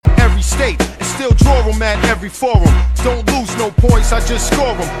every state and still draw them at every forum. Don't lose no points, I just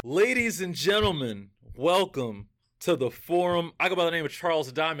score them. Ladies and gentlemen, welcome to the forum. I go by the name of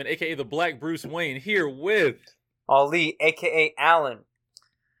Charles Diamond, aka the Black Bruce Wayne, here with Ali, aka Alan.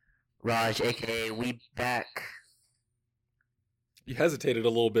 Raj, aka We Back. You hesitated a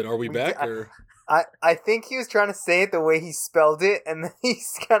little bit. Are we back? Or I think he was trying to say it the way he spelled it, and then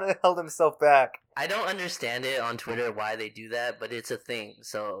he's kind of held himself back. I don't understand it on Twitter why they do that, but it's a thing.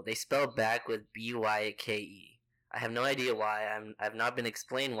 So they spell back with B-Y-K-E. I have no idea why. I've not been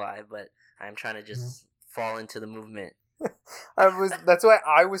explained why, but I'm trying to just fall into the movement. That's why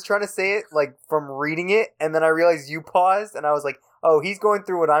I was trying to say it, like, from reading it, and then I realized you paused, and I was like, oh, he's going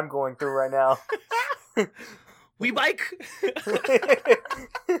through what I'm going through right now. We bike.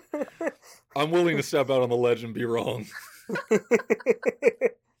 I'm willing to step out on the ledge and be wrong.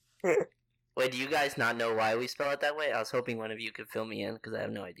 Wait, do you guys not know why we spell it that way? I was hoping one of you could fill me in, because I have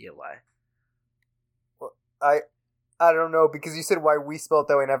no idea why. Well, I don't know, because you said why we spell it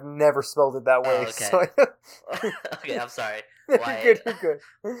that way, and I've never spelled it that way. Oh, okay. So Okay, I'm sorry. Why, you're good.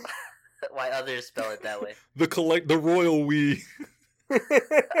 Why others spell it that way? The royal we.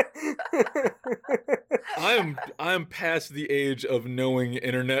 I am past the age of knowing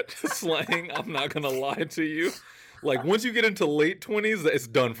internet slang. I'm not gonna lie to you. Like, once you get into late 20s, it's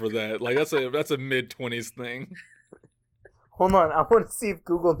done for that. Like, that's a mid 20s thing. Hold on, I want to see if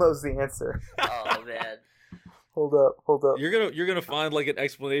Google knows the answer. Oh man. Hold up. You're gonna find like an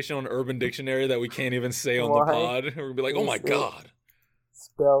explanation on Urban Dictionary that we can't even say on the pod. We're gonna be like, oh my god.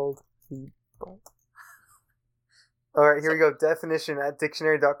 Spelled people. Alright, here we go. Definition at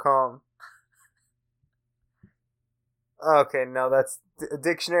dictionary.com. Okay, no, that's...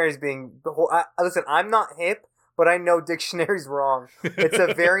 Dictionary's being... listen, I'm not hip, but I know dictionary's wrong. It's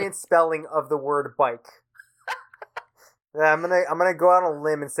a variant spelling of the word bike. Yeah, I'm gonna go out on a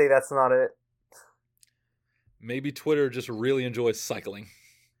limb and say that's not it. Maybe Twitter just really enjoys cycling.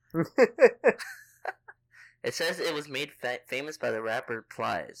 It says it was made famous by the rapper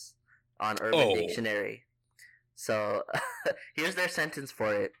Plies on Urban Dictionary. So, here's their sentence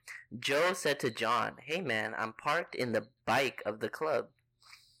for it. Joe said to John, "Hey man, I'm parked in the bike of the club."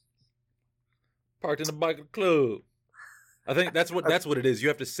 Parked in the bike of the club. I think that's what it is. You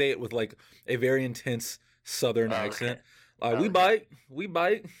have to say it with like a very intense Southern accent. We bike.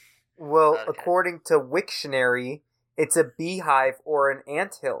 Well, according to Wiktionary, it's a beehive or an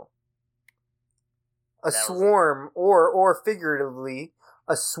anthill. Swarm, or figuratively,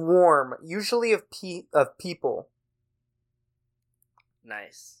 a swarm, usually of people.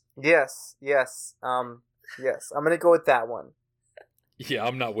 Nice. Yes. Yes. I'm gonna go with that one. Yeah,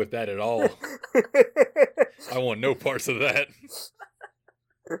 I'm not with that at all. I want no parts of that.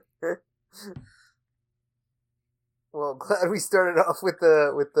 Well, glad we started off with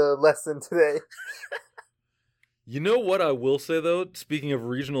the lesson today. You know what I will say though, speaking of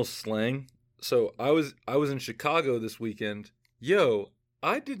regional slang, so I was in Chicago this weekend.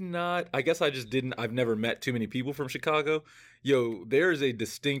 I guess I just didn't. I've never met too many people from Chicago. There's a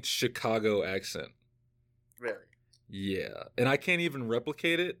distinct Chicago accent. Really? Yeah. And I can't even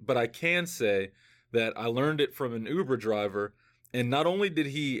replicate it, but I can say that I learned it from an Uber driver. And not only did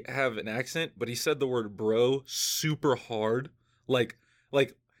he have an accent, but he said the word bro super hard. Like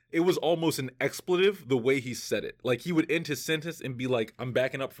it was almost an expletive the way he said it. Like, he would end his sentence and be like, I'm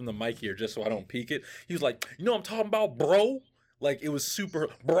backing up from the mic here just so I don't peek it. He was like, you know what I'm talking about, bro? Like, it was super,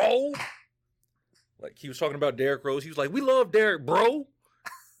 bro? Like, he was talking about Derrick Rose. He was like, we love Derrick, bro.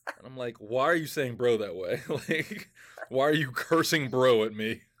 And I'm like, why are you saying bro that way? Like, why are you cursing bro at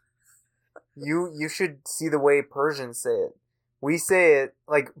me? You should see the way Persians say it. We say it,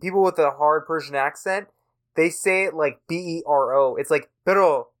 like, people with a hard Persian accent, they say it like B-E-R-O. It's like,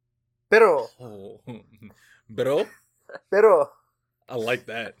 pero. Oh. Bro? I like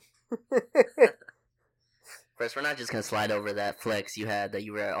that. First, we're not just gonna slide over that flex you had that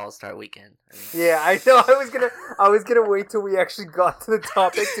you were at All-Star Weekend. Yeah, I know. I was gonna wait till we actually got to the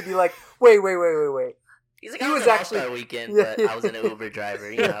topic to be like, wait. He's like, I was at All-Star Weekend, but I was an Uber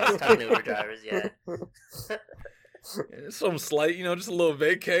driver. I was talking to Uber drivers, yeah. Something slight, just a little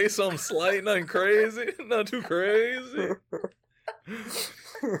vacay, something slight, nothing crazy, not too crazy.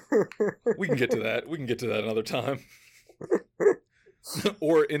 We can get to that another time.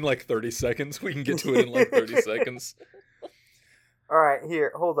 Or in like 30 seconds. We can get to it in like 30 seconds. Alright,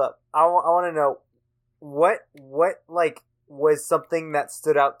 here, hold up. I want to know, what like, was something that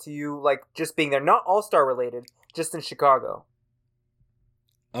stood out to you, like, just being there? Not All-Star related, just in Chicago.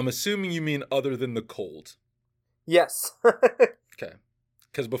 I'm assuming you mean other than the cold. Yes. Okay.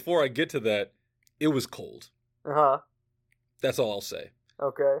 Because before I get to that, it was cold. Uh-huh. That's all I'll say.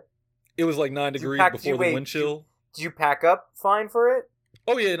 Okay. It was like 9 degrees before the wind chill. Did you pack up fine for it?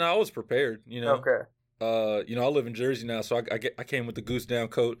 Oh yeah, no, I was prepared. Okay. I live in Jersey now, so I came with the goose down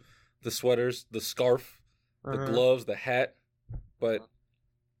coat, the sweaters, the scarf, the gloves, the hat. But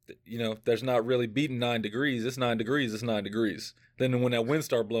there's not really beating 9 degrees. It's 9 degrees. It's 9 degrees. Then when that wind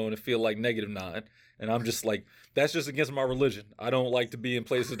start blowing, it feel like -9, and I'm just like, that's just against my religion. I don't like to be in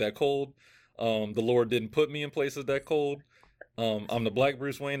places that cold. The Lord didn't put me in places that cold. I'm the Black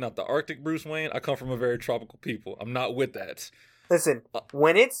Bruce Wayne, not the Arctic Bruce Wayne. I come from a very tropical people. I'm not with that. Listen,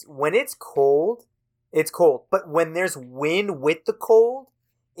 when it's cold, it's cold. But when there's wind with the cold,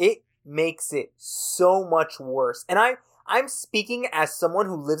 it makes it so much worse. And I'm speaking as someone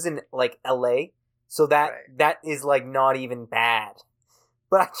who lives in like LA, so that is like not even bad.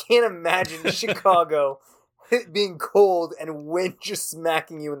 But I can't imagine Chicago being cold and wind just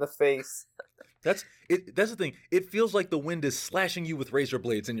smacking you in the face. That's the thing. It feels like the wind is slashing you with razor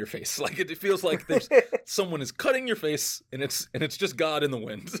blades in your face. Like it feels like there's someone is cutting your face, and it's just God in the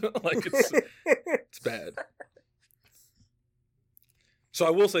wind. Like it's bad. So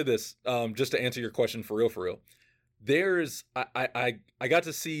I will say this, just to answer your question for real. There's I got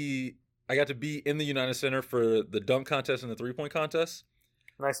to be in the United Center for the dunk contest and the 3-point contest.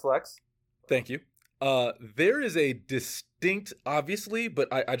 Nice flex. Thank you. There is a distinct, obviously, but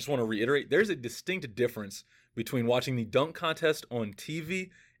I just want to reiterate, there's a distinct difference between watching the dunk contest on TV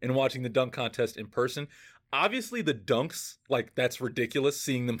and watching the dunk contest in person. Obviously, the dunks, like, that's ridiculous,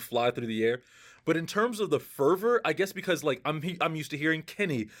 seeing them fly through the air. But in terms of the fervor, I guess because, like, I'm used to hearing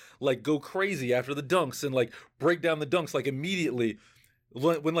Kenny, like, go crazy after the dunks and, like, break down the dunks, like, immediately.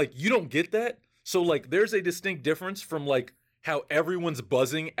 When like, you don't get that. So, like, there's a distinct difference from, like, how everyone's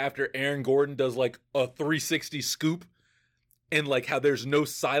buzzing after Aaron Gordon does like a 360 scoop and like how there's no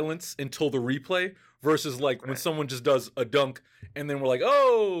silence until the replay versus like when someone just does a dunk and then we're like,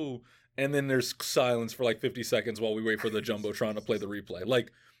 oh, and then there's silence for like 50 seconds while we wait for the Jumbotron to play the replay.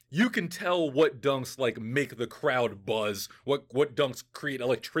 Like you can tell what dunks like make the crowd buzz, what dunks create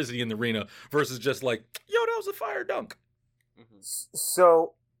electricity in the arena versus just like, yo, that was a fire dunk.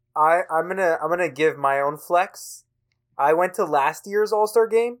 So I'm gonna give my own flex. I went to last year's All-Star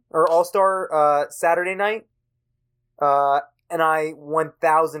game, or All-Star Saturday night, and I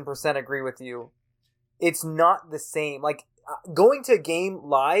 1000% agree with you. It's not the same. Like, going to a game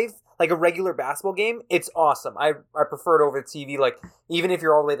live, like a regular basketball game, it's awesome. I prefer it over the TV. Like, even if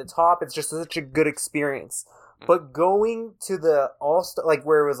you're all the way at the top, it's just such a good experience. But going to the All-Star, like,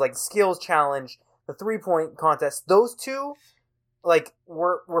 where it was, like, skills challenge, the 3-point contest, those two, like,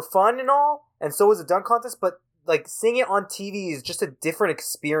 were fun and all, and so was the dunk contest, but like, seeing it on TV is just a different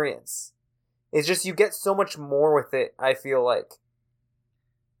experience. It's just, you get so much more with it, I feel like.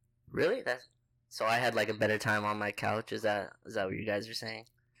 Really? So I had, like, a better time on my couch? Is that what you guys are saying?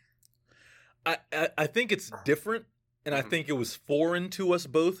 I think it's different, and I think it was foreign to us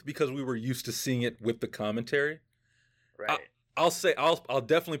both because we were used to seeing it with the commentary. Right. I'll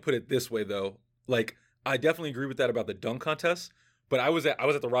definitely put it this way, though. Like, I definitely agree with that about the dunk contest, but I was at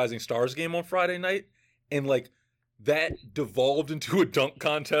the Rising Stars game on Friday night, and like that devolved into a dunk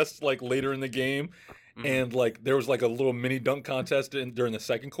contest like later in the game, and like there was like a little mini dunk contest during the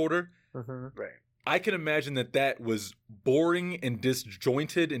second quarter. Right. I can imagine that was boring and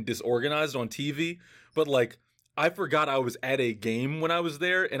disjointed and disorganized on TV, but like I forgot I was at a game when I was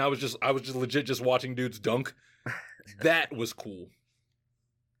there, and I was just legit just watching dudes dunk. That was cool.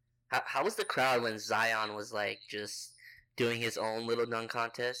 How was the crowd when Zion was like just doing his own little dunk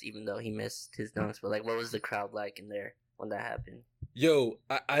contest, even though he missed his dunks? But like, what was the crowd like in there when that happened? Yo,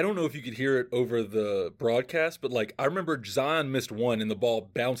 I don't know if you could hear it over the broadcast, but like I remember Zion missed one and the ball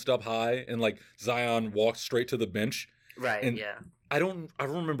bounced up high and like Zion walked straight to the bench. Right, and yeah. I don't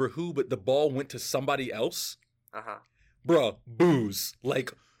remember who, but the ball went to somebody else. Bruh, boos.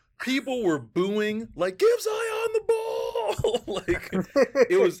 Like people were booing, like, give Zion the ball. Like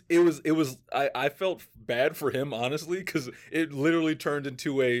it was I felt bad for him, honestly, because it literally turned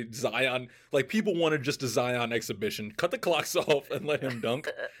into a Zion, like people wanted just a Zion exhibition. Cut the clocks off and let him dunk.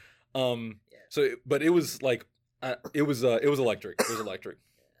 So but it was like it was electric. It was electric.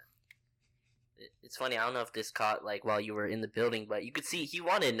 It's funny, I don't know if this caught like while you were in the building, but you could see he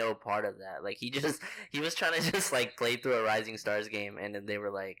wanted no part of that. Like he was trying to just like play through a Rising Stars game, and then they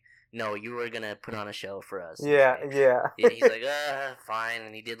were like, no, you were gonna put on a show for us. Yeah. He's like, fine,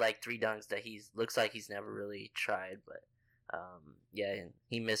 and he did like 3 dunks that looks like he's never really tried, but and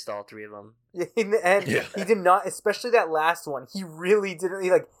he missed all 3 of them. He did not, especially that last one. He really didn't.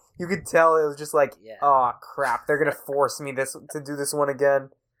 He, like, you could tell it was just like, oh crap, they're gonna force me to do this one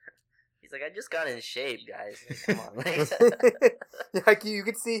again. He's like, I just got in shape, guys. Like, come on. Like you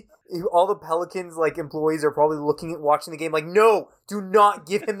could see all the Pelicans like employees are probably watching the game like, no, do not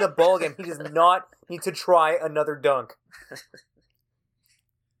give him the ball again. He does not need to try another dunk.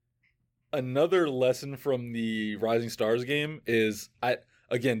 Another lesson from the Rising Stars game is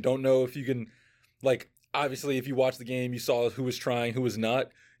again don't know if you can, like, obviously if you watch the game you saw who was trying, who was not.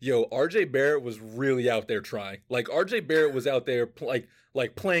 Yo, RJ Barrett was really out there trying. Like RJ Barrett was out there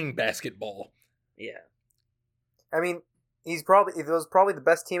like playing basketball. Yeah. I mean, it was probably the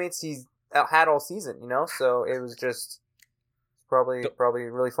best teammates he's had all season, you know? So it was just probably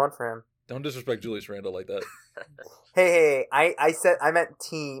really fun for him. Don't disrespect Julius Randle like that. Hey, I meant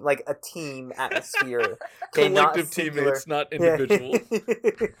team, like a team atmosphere. Okay, collective teammates, not individual.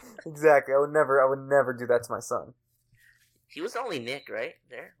 Yeah. Exactly. I would never do that to my son. He was only Nick, right?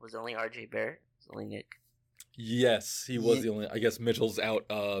 There was only RJ Barrett. It was only Nick. Yes, he was the only. I guess Mitchell's out.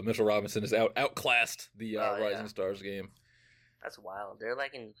 Mitchell Robinson is outclassed the Rising Stars game. That's wild. They're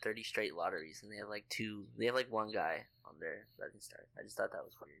like in 30 straight lotteries, and they have like one guy on their Rising Stars. I just thought that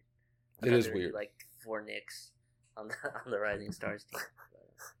was weird. It is weird. Like 4 Knicks on the Rising Stars team.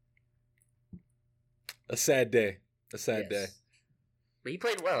 A sad day. A sad day. But he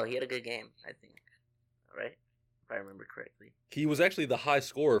played well. He had a good game, I think. Right? If I remember correctly. He was actually the high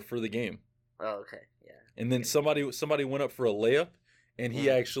scorer for the game. Oh, okay. Yeah. And then somebody went up for a layup, and he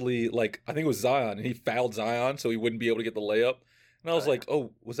actually, like, I think it was Zion, and he fouled Zion so he wouldn't be able to get the layup. And I was like,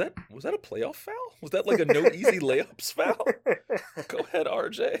 oh, was that a playoff foul? Was that like a no easy layups foul? Go ahead,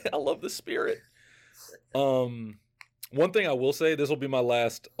 RJ. I love the spirit. One thing I will say, this will be my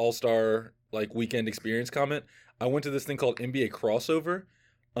last All-Star like weekend experience comment. I went to this thing called NBA Crossover,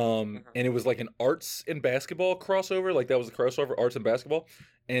 and it was like an arts and basketball crossover. Like that was a crossover, arts and basketball,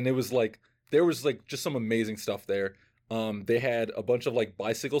 and it was like there was like just some amazing stuff there. They had a bunch of like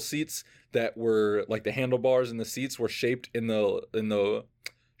bicycle seats that were like the handlebars and the seats were shaped in the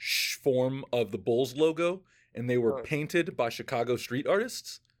form of the Bulls logo, and they were painted by Chicago street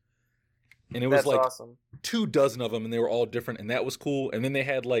artists. And it was like awesome. 24 of them, and they were all different, and that was cool. And then they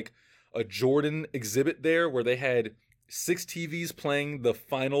had like a Jordan exhibit there where they had 6 TVs playing the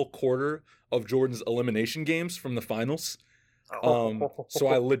final quarter of Jordan's elimination games from the finals. So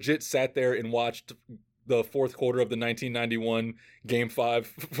I legit sat there and watched the fourth quarter of the 1991 Game 5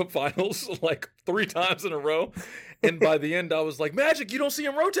 finals like 3 times in a row. And by the end, I was like, Magic, you don't see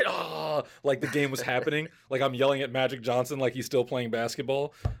him rotate. Ah, like the game was happening. Like I'm yelling at Magic Johnson like he's still playing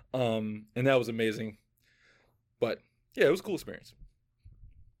basketball. And that was amazing. But yeah, it was a cool experience.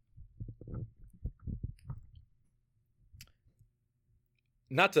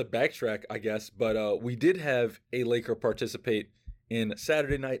 Not to backtrack, I guess, but we did have a Laker participate in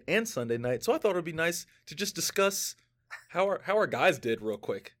Saturday night and Sunday night, so I thought it would be nice to just discuss how our guys did real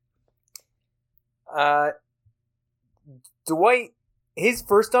quick. Dwight, his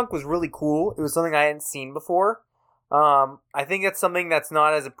first dunk was really cool. It was something I hadn't seen before. I think that's something that's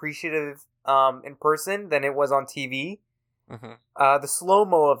not as appreciative in person than it was on TV. The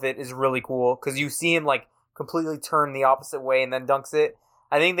slow-mo of it is really cool because you see him like completely turn the opposite way and then dunks it.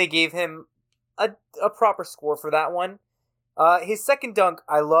 I think they gave him a proper score for that one. His second dunk,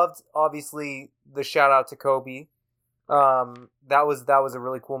 I loved, obviously, the shout-out to Kobe. That was a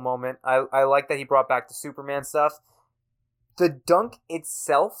really cool moment. I like that he brought back the Superman stuff. The dunk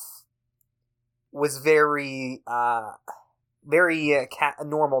itself was very a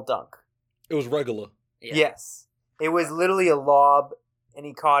normal dunk. It was regular. Yeah. Yes. It was literally a lob, and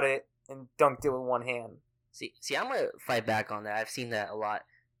he caught it and dunked it with one hand. See, I'm gonna fight back on that. I've seen that a lot.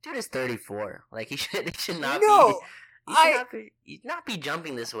 Dude is 34. Like he should not be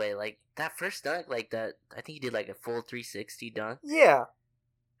jumping this way. Like that first dunk, like that. I think he did like a full 360 dunk. Yeah.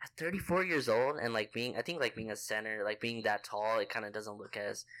 At 34 years old, and like being a center, like being that tall, it kind of doesn't look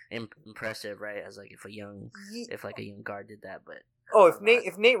as impressive, right? As like if a young guard did that. But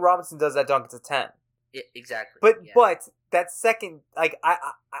if Nate Robinson does that dunk, it's a 10. Exactly. But that second, like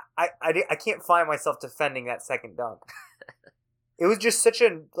I can't find myself defending that second dunk. It was just such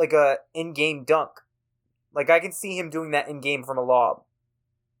a in-game dunk. Like I can see him doing that in-game from a lob.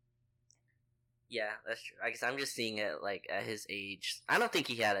 Yeah, that's true. I guess I'm just seeing it like at his age. I don't think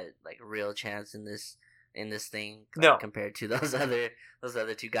he had a real chance in this thing. No, compared to those other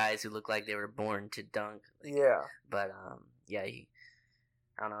 2 guys who look like they were born to dunk. Yeah. But yeah, I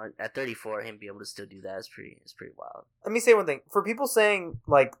don't know. At 34, him be able to still do that is pretty wild. Let me say one thing. For people saying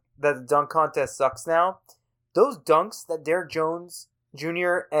like that the dunk contest sucks now, those dunks that Derek Jones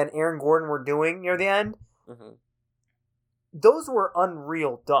Jr. and Aaron Gordon were doing near the end, those were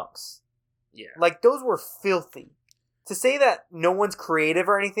unreal dunks. Yeah. Like those were filthy. To say that no one's creative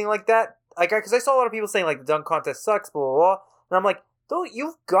or anything like that, like, because I saw a lot of people saying like the dunk contest sucks, blah blah blah, and I'm like, though,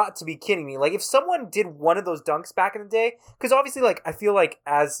 you've got to be kidding me. Like, if someone did one of those dunks back in the day, because obviously, like, I feel like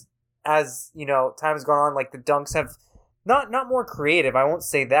as you know, time has gone on, like the dunks have not more creative. I won't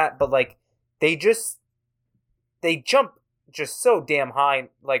say that, but like they jump just so damn high,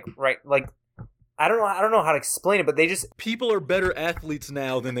 like right, like I don't know how to explain it, but they just People are better athletes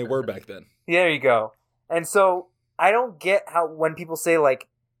now than they were back then. there you go. And so I don't get how when people say like,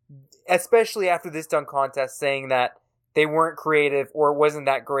 especially after this dunk contest, saying that they weren't creative or it wasn't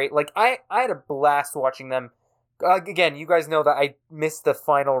that great. Like I had a blast watching them. Again, you guys know that I missed the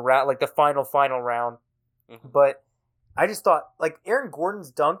final round, like the final round, but I just thought like Aaron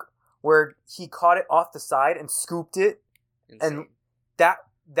Gordon's dunk where he caught it off the side and scooped it, Insane. and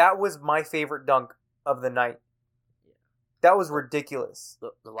that was my favorite dunk of the night. Yeah. That was ridiculous.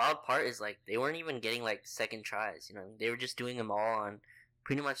 The wild part is like they weren't even getting like second tries. You know, they were just doing them all on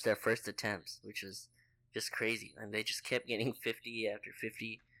pretty much their first attempts, which was just crazy. And they just kept getting 50 after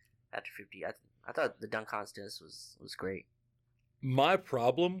 50 after 50. I thought the dunk contest was great. My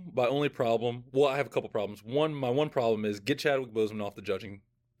only problem, well, I have a couple problems. My one problem is get Chadwick Boseman off the judging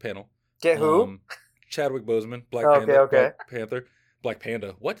panel. Get who? Chadwick Boseman, Black Okay, Panda, okay. Black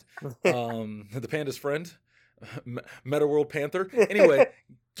Panda. What? The panda's friend, Meta World Panther. Anyway,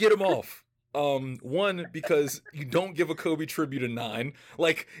 get him off. One, because you don't give a Kobe tribute a 9.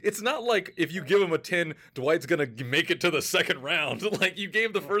 Like, it's not like if you give him a 10, Dwight's gonna make it to the second round. Like, you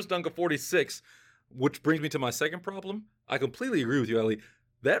gave the first dunk a 46, which brings me to my second problem. I completely agree with you, Ellie.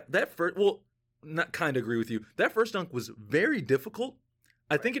 That first, well, not kind of agree with you. That first dunk was very difficult.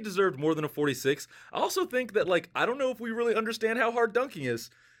 I think it deserved more than a 46. I also think that, like, I don't know if we really understand how hard dunking is,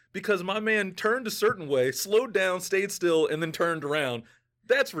 because my man turned a certain way, slowed down, stayed still, and then turned around.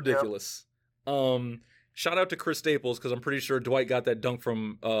 That's ridiculous. Yep. Shout out to Chris Staples, because I'm pretty sure Dwight got that dunk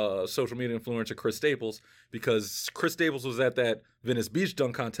from social media influencer Chris Staples, because Chris Staples was at that Venice Beach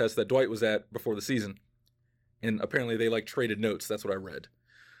dunk contest that Dwight was at before the season. And apparently they like traded notes. That's what I read.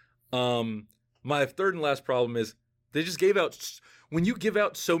 My third and last problem is they just gave out, when you give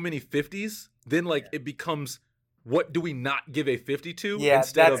out so many 50s, then like it becomes, what do we not give a 50 to? Yeah,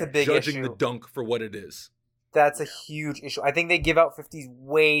 instead that's of a big judging issue. the dunk for what it is. That's a huge issue. I think they give out 50s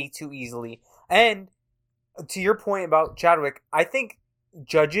way too easily. And to your point about Chadwick, I think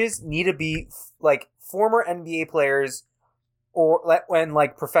judges need to be like former NBA players or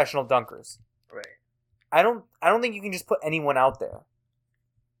like professional dunkers. Right. I don't think you can just put anyone out there.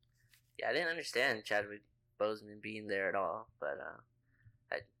 Yeah, I didn't understand Chadwick Boseman being there at all, but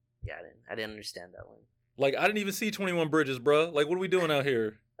I didn't understand that one. Like, I didn't even see 21 Bridges, bro. Like, what are we doing out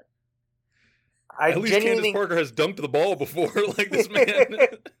here? I At least Candace Parker has dunked the ball before. Like, this man.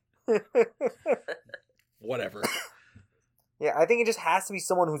 Whatever. Yeah, I think it just has to be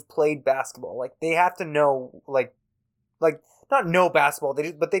someone who's played basketball. Like, they have to know, like not know basketball,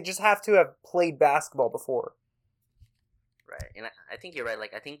 but they just have to have played basketball before. Right, and I think you're right.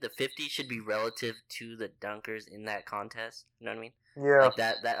 Like, I think the 50 should be relative to the dunkers in that contest. You know what I mean? Yeah. Like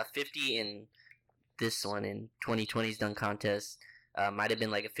that a 50 in this one in 2020's dunk contest might have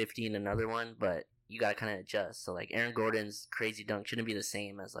been like a 50 in another one, but you gotta kind of adjust. So like Aaron Gordon's crazy dunk shouldn't be the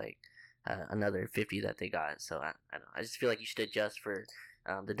same as like another 50 that they got. So I don't know. I just feel like you should adjust for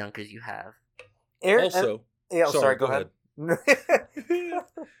the dunkers you have. Also, sorry, go ahead.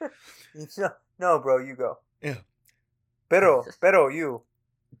 No, bro, you go. Yeah. Pero you.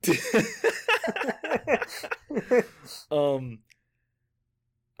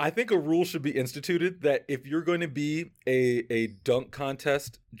 I think a rule should be instituted that if you're going to be a dunk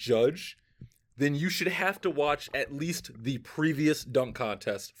contest judge, then you should have to watch at least the previous dunk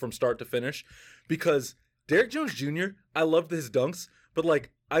contest from start to finish, because Derrick Jones Jr., I love his dunks, but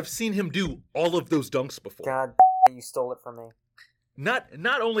like I've seen him do all of those dunks before. God, you stole it from me. Not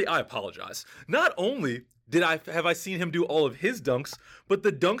only, I apologize. Not only have I seen him do all of his dunks, but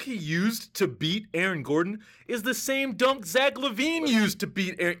the dunk he used to beat Aaron Gordon is the same dunk Zach LaVine used to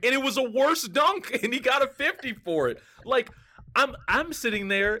beat Aaron, and it was a worse dunk, and he got a 50 for it. Like, I'm sitting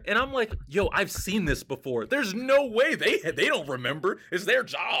there, and I'm like, yo, I've seen this before. There's no way they don't remember. It's their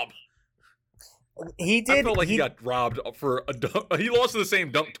job. He did. I felt like he got robbed for a dunk. He lost to the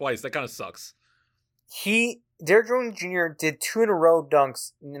same dunk twice. That kind of sucks. Derrick Jones Jr. did 2 in a row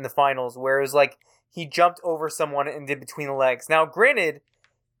dunks in the finals, where it was like he jumped over someone and did between the legs. Now, granted,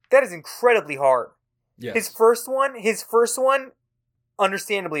 that is incredibly hard. Yes. His first one,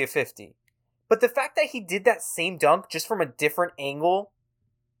 understandably a 50. But the fact that he did that same dunk just from a different angle,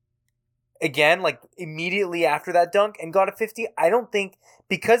 again, like immediately after that dunk and got a 50, I don't think,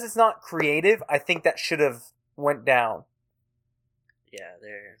 because it's not creative, I think that should have went down. Yeah,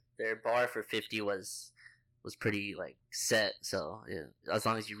 their bar for 50 was pretty like set. So yeah, as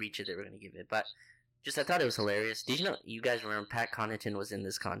long as you reach it, they were gonna give it. But just I thought it was hilarious. Did you know? You guys remember Pat Connaughton was in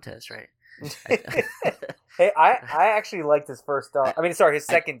this contest, right? Hey, I actually liked his first dunk. I mean, sorry, his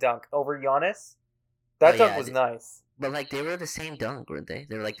second dunk over Giannis. That dunk was nice. But like they were the same dunk, weren't they?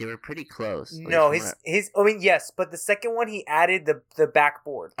 They were pretty close. No, his. I mean, yes, but the second one he added the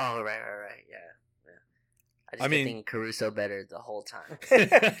backboard. Oh right, yeah. I just think Caruso better the whole time.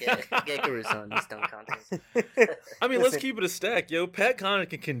 Get Caruso in this dunk contest. I mean, let's keep it a stack, yo. Pat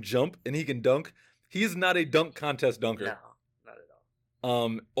Connaughton can jump and he can dunk. He's not a dunk contest dunker. No, not at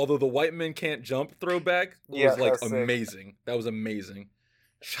all. Although the white men can't jump throwback was like amazing. Sick. That was amazing.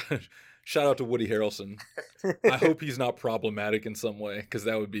 Shout out to Woody Harrelson. I hope he's not problematic in some way, because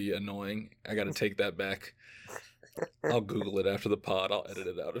that would be annoying. I got to take that back. I'll Google it after the pod. I'll edit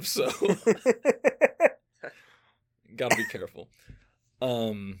it out if so. Got to be careful.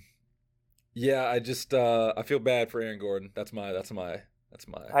 Yeah, I just I feel bad for Aaron Gordon. That's my.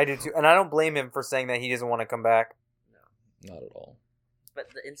 I do too, and I don't blame him for saying that he doesn't want to come back. No, not at all. But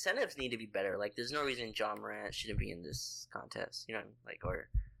the incentives need to be better. Like, there's no reason John Morant shouldn't be in this contest. You know, like, or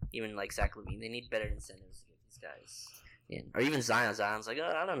even like Zach LaVine. They need better incentives to get these guys in. Or even Zion. Zion's like,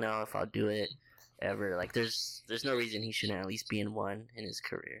 oh, I don't know if I'll do it ever. Like, there's no reason he shouldn't at least be in one in his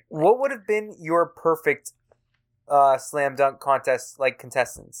career. Like, what would have been your perfect slam dunk contest like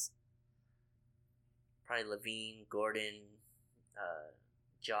contestants? Probably LaVine, Gordon,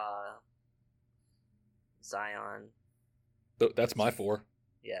 Ja, Zion. That's my 4.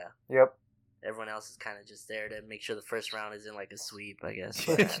 Yeah. Yep. Everyone else is kind of just there to make sure the first round isn't like a sweep, I guess.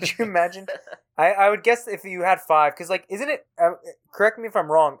 Could you imagine? I would guess if you had 5, because like, isn't it? Correct me if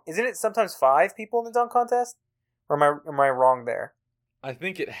I'm wrong. Isn't it sometimes 5 people in the dunk contest? Or am I wrong there? I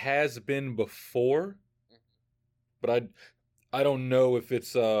think it has been before, but I don't know if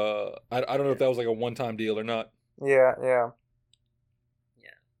it's I don't know if that was like a one-time deal or not. Yeah.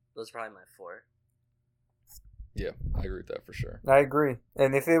 Those are probably my 4. Yeah, I agree with that for sure. I agree.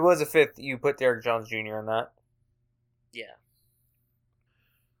 And if it was a 5th, you put Derrick Jones Jr. on that. Yeah.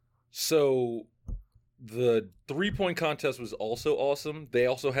 So the 3-point contest was also awesome. They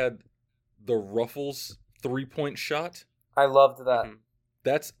also had the Ruffles 3-point shot. I loved that. Mm-hmm.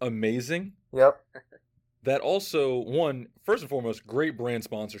 That's amazing. Yep. That also, first and foremost, great brand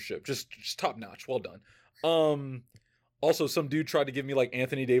sponsorship. Just top notch. Well done. Also, some dude tried to give me like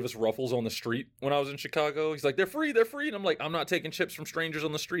Anthony Davis Ruffles on the street when I was in Chicago. He's like, they're free. And I'm like, I'm not taking chips from strangers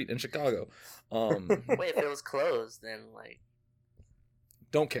on the street in Chicago. Wait, if it was closed, then like...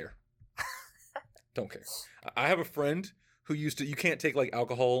 Don't care. Don't care. I have a friend who used to, you can't take like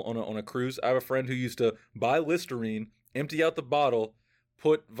alcohol on a cruise. I have a friend who used to buy Listerine, empty out the bottle,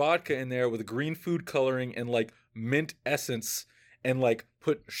 put vodka in there with green food coloring and like mint essence and like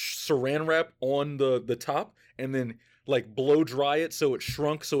put saran wrap on the top and then like blow dry it so it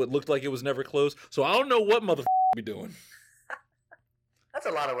shrunk so it looked like it was never closed. So I don't know what motherfucker be doing. That's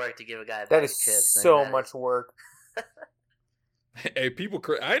a lot of work to give a guy a that bag is of chips. So much work. Hey, people,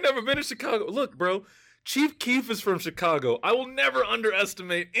 I ain't never been to Chicago. Look, bro, Chief Keef is from Chicago. I will never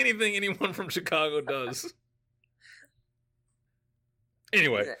underestimate anything anyone from Chicago does.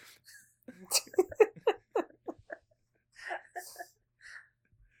 Anyway.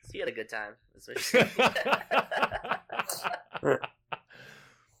 You had a good time.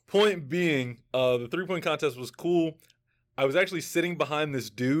 Point being, the 3-point contest was cool. I was actually sitting behind this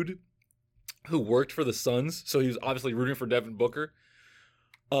dude who worked for the Suns, so he was obviously rooting for Devin Booker.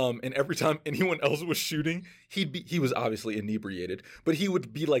 And every time anyone else was shooting, he was obviously inebriated, but he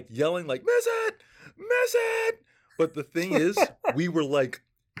would be like yelling like, miss it. But the thing is, we were like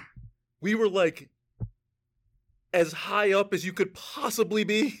as high up as you could possibly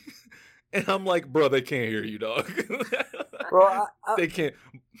be. And I'm like, bro, they can't hear you, dog. Bro, they can't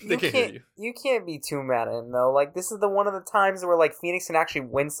hear you. You can't be too mad at him, though. Like, this is one of the times where, like, Phoenix can actually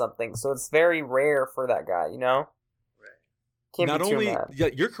win something. So it's very rare for that guy, you know? Right. Can't Not be too only, mad. yeah,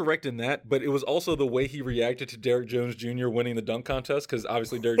 you're correct in that, but it was also the way he reacted to Derrick Jones Jr. winning the dunk contest, because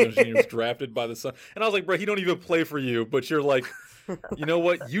obviously Derrick Jones Jr. was drafted by the Suns. And I was like, bro, he don't even play for you, but you're like, you know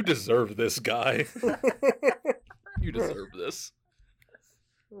what? You deserve this, guy. You deserve this.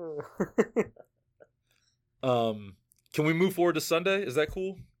 Can we move forward to Sunday? Is that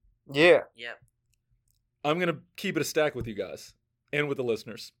cool? Yeah. Yep. I'm gonna keep it a stack with you guys and with the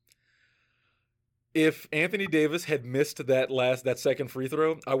listeners. If Anthony Davis had missed that second free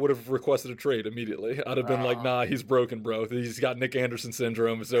throw, I would have requested a trade immediately. I'd have been like, nah, he's broken, bro. He's got Nick Anderson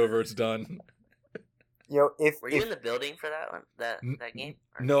syndrome. It's over. It's done. if Were you in the building for that one? That game?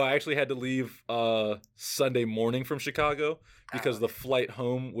 Or- No, I actually had to leave Sunday morning from Chicago because the flight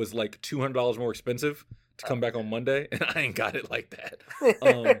home was like $200 more expensive to come back on Monday, and I ain't got it like that.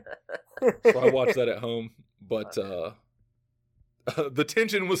 So I watched that at home, but the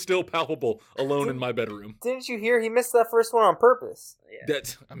tension was still palpable alone in my bedroom. Didn't you hear he missed that first one on purpose? Yeah.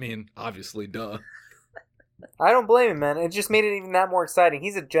 Obviously, duh. I don't blame him, man. It just made it even that more exciting.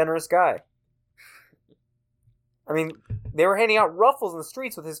 He's a generous guy. I mean, they were handing out ruffles in the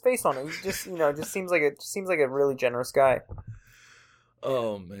streets with his face on it. He just, just seems like a really generous guy.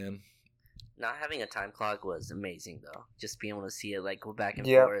 Oh man. Not having a time clock was amazing though. Just being able to see it like go back and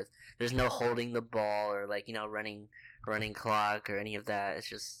Yep. forth. There's no holding the ball or like running clock or any of that. It's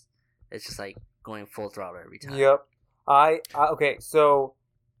just like going full throttle every time. Yep. Okay. So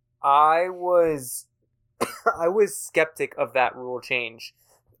I was skeptic of that rule change.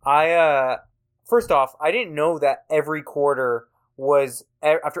 First off, I didn't know that every quarter was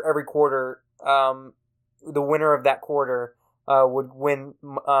after every quarter, the winner of that quarter would win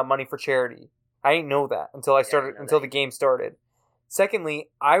money for charity. I didn't know that until the game started. Secondly,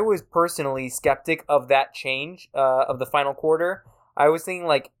 I was personally skeptic of that change of the final quarter. I was thinking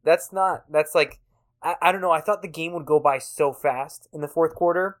like I don't know. I thought the game would go by so fast in the fourth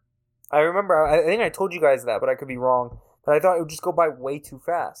quarter. I remember I think I told you guys that, but I could be wrong. But I thought it would just go by way too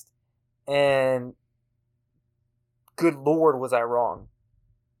fast. And good Lord, was I wrong.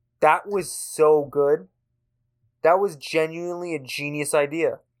 That was so good. That was genuinely a genius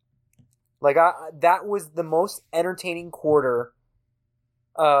idea. Like that was the most entertaining quarter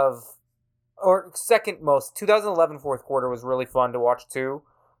or second most. 2011 fourth quarter was really fun to watch too,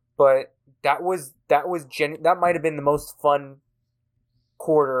 but that might have been the most fun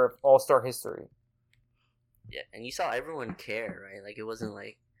quarter of All-Star history. Yeah, and you saw everyone care, right? Like it wasn't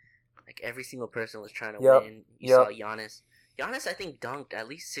like every single person was trying to win. You saw Giannis. Giannis, I think, dunked at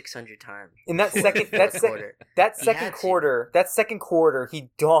least 600 times. In that second quarter, he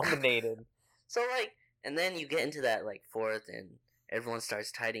dominated. So and then you get into that fourth, and everyone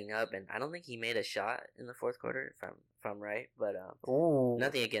starts tidying up, and I don't think he made a shot in the fourth quarter, if I'm right. But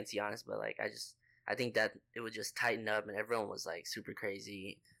nothing against Giannis, but I think that it would just tighten up, and everyone was super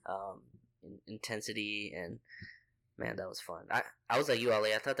crazy, in intensity, and man, that was fun. I was like you,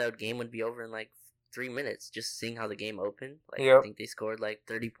 Ali. I thought that game would be over in 3 minutes, just seeing how the game opened. I think they scored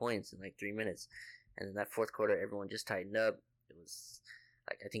 30 points in 3 minutes, and in that fourth quarter, everyone just tightened up. It was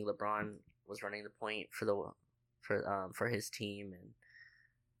I think LeBron was running the point for his team, and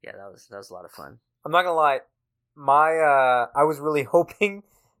yeah, that was a lot of fun. I'm not gonna lie, I was really hoping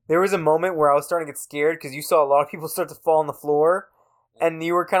there was a moment where I was starting to get scared because you saw a lot of people start to fall on the floor, and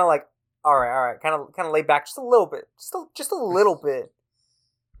you were kind of like, all right, kind of lay back just a little bit, just a little bit.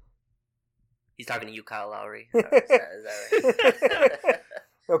 He's talking to you, Kyle Lowry. Is that right?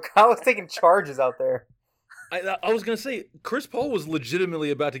 No, Kyle was taking charges out there. I was gonna say Chris Paul was legitimately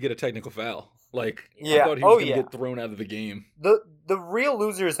about to get a technical foul. I thought he was gonna get thrown out of the game. The real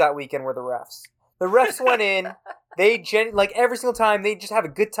losers that weekend were the refs. The refs went in. They every single time they just have a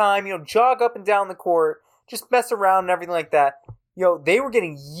good time. Jog up and down the court, just mess around and everything like that. They were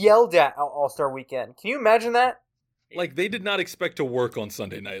getting yelled at All-Star Weekend. Can you imagine that? They did not expect to work on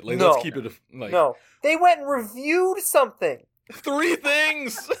Sunday night. No. Let's keep it No. They went and reviewed something. 3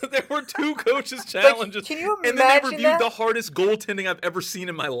 things. There were 2 coaches' challenges. Can you imagine and then they reviewed the hardest goaltending I've ever seen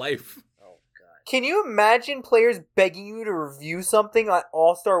in my life. Oh god. Can you imagine players begging you to review something on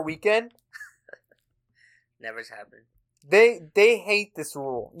All-Star Weekend? Never's happened. They hate this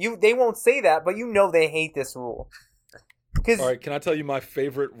rule. They won't say that, but they hate this rule. All right, can I tell you my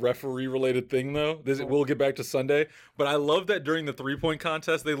favorite referee-related thing, though? We'll get back to Sunday, but I love that during the three-point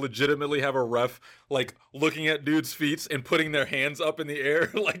contest, they legitimately have a ref, looking at dudes' feet and putting their hands up in the air,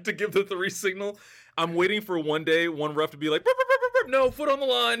 to give the 3 signal. I'm waiting for one day, one ref to be like, burp, burp, burp, burp, no, foot on the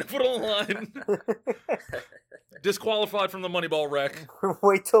line. Disqualified from the Moneyball wreck.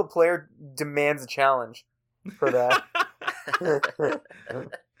 Wait till a player demands a challenge for that.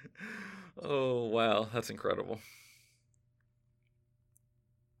 Oh, wow, that's incredible.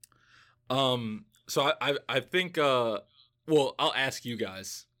 So I think, I'll ask you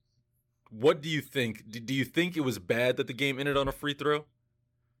guys, what do you think? Do you think it was bad that the game ended on a free throw?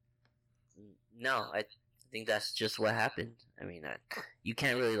 No, I think that's just what happened. I mean, you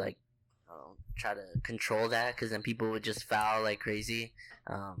can't really try to control that, because then people would just foul like crazy,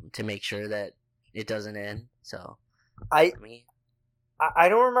 to make sure that it doesn't end. So I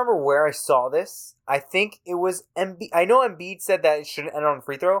don't remember where I saw this. I think it was Embiid. I know Embiid said that it shouldn't end on a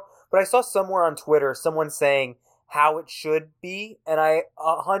free throw, but I saw somewhere on Twitter someone saying how it should be, and I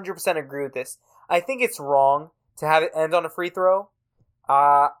 100% agree with this. I think it's wrong to have it end on a free throw.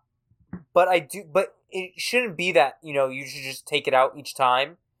 But it shouldn't be that, you should just take it out each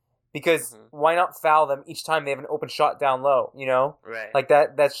time, because why not foul them each time they have an open shot down low, Right. Like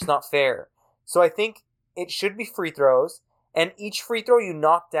that's just not fair. So I think it should be free throws, and each free throw you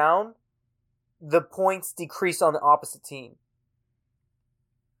knock down, the points decrease on the opposite team.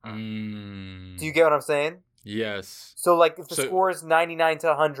 Do you get what I'm saying? Yes. So like if the score is 99 to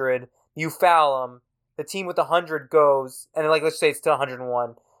 100, you foul them, the team with 100 goes, and like let's say it's to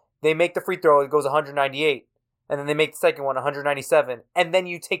 101. They make the free throw, it goes 198. And then they make the second one 197. And then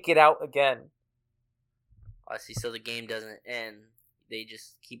you take it out again. I see. So the game doesn't end. They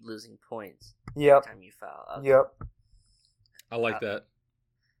just keep losing points Yep. every time you foul. Okay. Yep. I like that.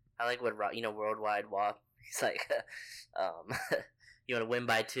 I like what, Worldwide Walk. He's like, you want to win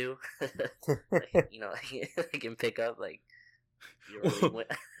by 2? They can pick up, like, you really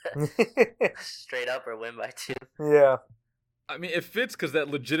win straight up or win by 2. Yeah. I mean, it fits because that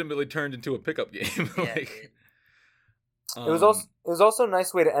legitimately turned into a pickup game. It was also a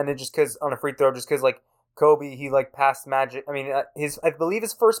nice way to end it, just because on a free throw, just because like Kobe, he like passed Magic. I mean, I believe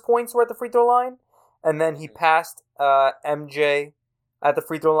his first points were at the free throw line, and then he passed MJ at the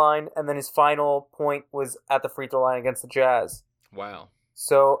free throw line, and then his final point was at the free throw line against the Jazz. Wow.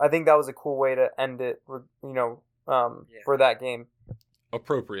 So I think that was a cool way to end it, for that game.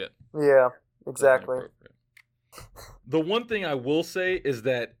 Appropriate. Yeah, exactly. Appropriate. The one thing I will say is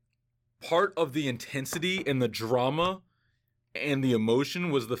that part of the intensity and the drama and the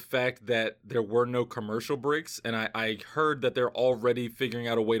emotion was the fact that there were no commercial breaks, and I heard that they're already figuring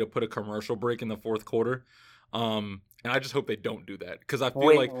out a way to put a commercial break in the fourth quarter. And I just hope they don't do that, because I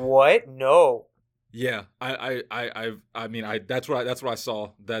feel like what? No. Yeah, I mean, that's what I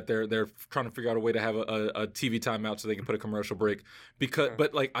saw, that they're trying to figure out a way to have a TV timeout so they can put a commercial break,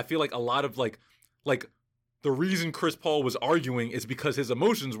 but like I feel like a lot of like the reason Chris Paul was arguing is because his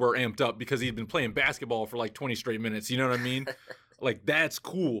emotions were amped up because he'd been playing basketball for like 20 straight minutes. You know what I mean? Like, that's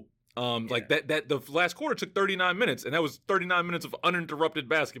cool. Like that the last quarter took 39 minutes, and that was 39 minutes of uninterrupted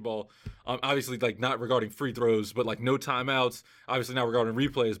basketball. Obviously, like, not regarding free throws, but like no timeouts. Obviously not regarding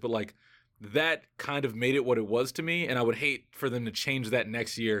replays, but like that kind of made it what it was to me. And I would hate for them to change that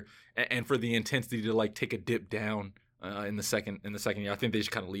next year and for the intensity to like take a dip down in the second year. I think they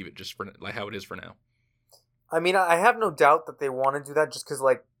should kind of leave it just for like how it is for now. I mean, I have no doubt that they want to do that just because,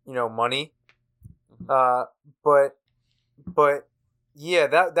 like, money. But yeah,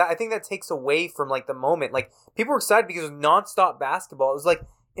 that I think that takes away from like the moment. Like, people were excited because it was nonstop basketball. It was like,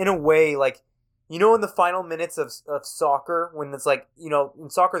 in a way, like, in the final minutes of soccer, when it's like, in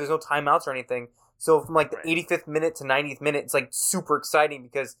soccer there's no timeouts or anything. So from like the 85th minute to 90th minute, it's like super exciting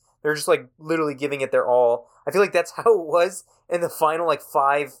because they're just like literally giving it their all. I feel like that's how it was in the final, like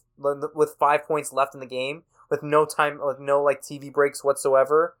with 5 points left in the game, with no time, like no like TV breaks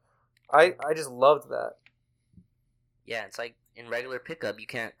whatsoever. I just loved that. Yeah, it's like in regular pickup, you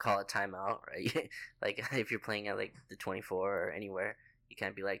can't call a timeout, right? Like if you're playing at like the 24 or anywhere, you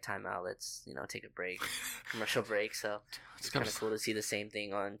can't be like, timeout, let's take a break, commercial break. So it's kind of cool to see the same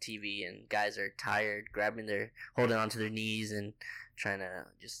thing on TV, and guys are tired, holding onto their knees and trying to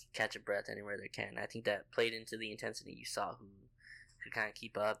just catch a breath anywhere they can. I think that played into the intensity. You saw who could kind of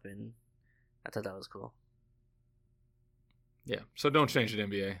keep up, and I thought that was cool. Yeah, so don't change it,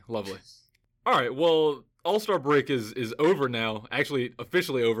 NBA. Lovely. All right, well, All-Star break is over now. Actually,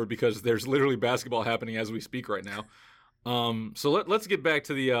 officially over, because there's literally basketball happening as we speak right now. So let's get back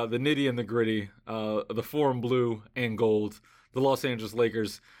to the nitty and the gritty, the forum blue and gold, the Los Angeles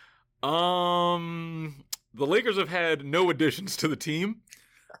Lakers. The Lakers have had no additions to the team.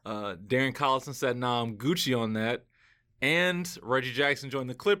 Darren Collison said, "Nah, I'm Gucci on that." And Reggie Jackson joined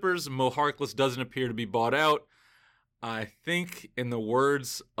the Clippers. Mo Harkless doesn't appear to be bought out. I think, in the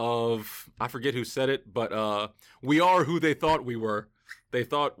words of, I forget who said it, but we are who they thought we were. They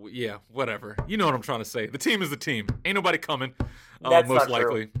thought, yeah, whatever. You know what I'm trying to say. The team is the team. Ain't nobody coming. That's most not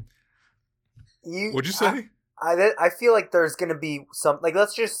likely. True. What'd you say? I feel like there's gonna be some, like,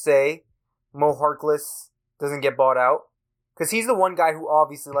 let's just say Mo Harkless doesn't get bought out, because he's the one guy who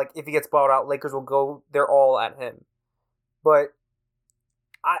obviously, like, if he gets bought out, Lakers will go they're all at him. But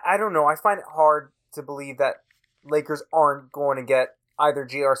I don't know. I find it hard to believe that Lakers aren't going to get either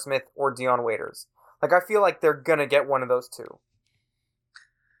J.R. Smith or Dion Waiters. Like, I feel like they're gonna get one of those two.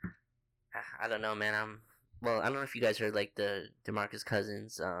 I don't know, man. I don't know if you guys heard like the DeMarcus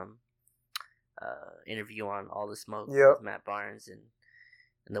Cousins interview on All the Smoke with Matt Barnes, and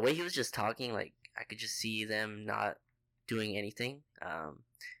the way he was just talking, like, I could just see them not doing anything.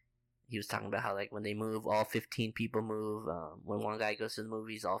 he was talking about how like when they move, all 15 people move. When one guy goes to the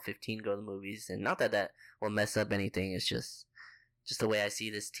movies, all 15 go to the movies, and not that that will mess up anything. It's just the way I see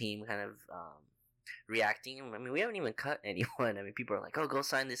this team kind of reacting. I mean, we haven't even cut anyone. I mean, people are like, "Oh, go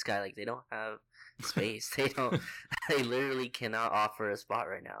sign this guy." Like they don't have space. They don't. They literally cannot offer a spot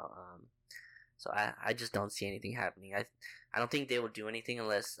right now. So I just don't see anything happening. I don't think they will do anything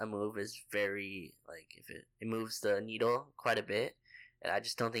unless a move is very like if it moves the needle quite a bit. And I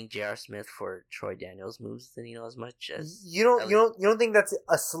just don't think J.R. Smith for Troy Daniels moves the needle as much as you don't think that's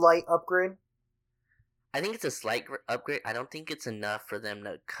a slight upgrade? I think it's a slight upgrade. I don't think it's enough for them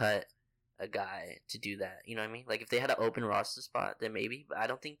to cut a guy to do that. You know what I mean? Like if they had an open roster spot, then maybe. But I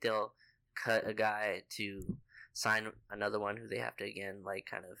don't think they'll cut a guy to sign another one who they have to again like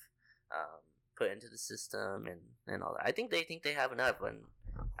kind of put into the system and all that. I think they have enough, and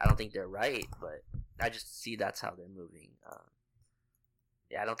I don't think they're right, but I just see that's how they're moving.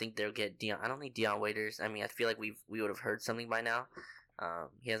 Yeah, I don't think they'll get Dion. I don't think Dion Waiters. I mean, I feel like we would have heard something by now.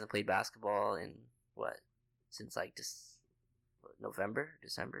 He hasn't played basketball in since like November,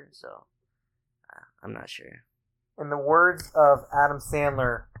 December. So I'm not sure. In the words of Adam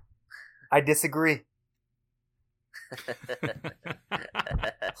Sandler, I disagree.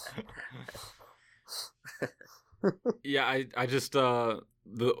 Yeah, I just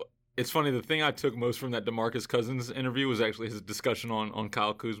it's funny, the thing I took most from that DeMarcus Cousins interview was actually his discussion on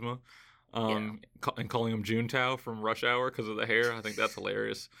Kyle Kuzma, and calling him Juntao from Rush Hour because of the hair. I think that's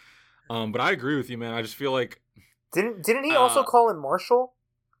hilarious. But I agree with you, man. I just feel like didn't he also call him Marshall?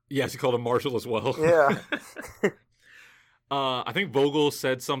 Yes, he called him Marshall as well. Yeah. I think Vogel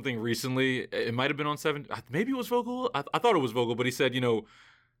said something recently. It might have been on 7. Maybe it was Vogel. I thought it was Vogel, but he said,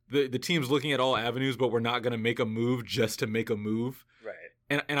 the team's looking at all avenues, but we're not going to make a move just to make a move. Right.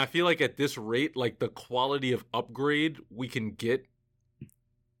 And I feel like at this rate, like the quality of upgrade we can get,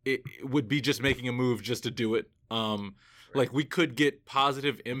 it would be just making a move just to do it. Right. Like we could get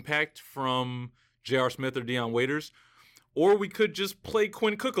positive impact from J.R. Smith or Dion Waiters, or we could just play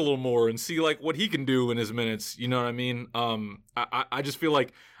Quinn Cook a little more and see like what he can do in his minutes. You know what I mean? I just feel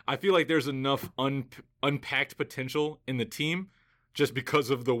like there's enough unpacked potential in the team just because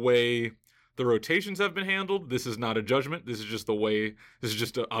of the way the rotations have been handled. This is not a judgment. This is just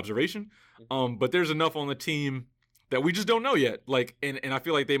an observation. But there's enough on the team that we just don't know yet. Like, and I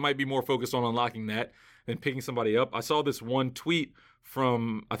feel like they might be more focused on unlocking that than picking somebody up. I saw this one tweet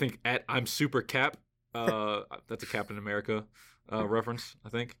from, I think, at I'm Super Cap. That's a Captain America reference, I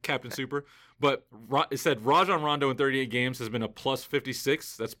think. Captain Super. But it said Rajon Rondo in 38 games has been a plus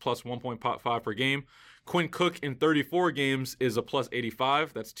 56. That's plus 1.5 per game. Quinn Cook in 34 games is a plus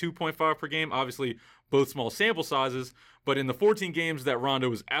 85. That's 2.5 per game. Obviously, both small sample sizes. But in the 14 games that Rondo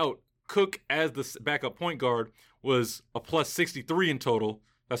was out, Cook as the backup point guard was a plus 63 in total.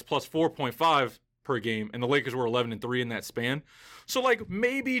 That's plus 4.5 per game. And the Lakers were 11-3 in that span. So, like,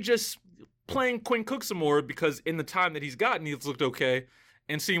 maybe just playing Quinn Cook some more, because in the time that he's gotten, he's looked okay,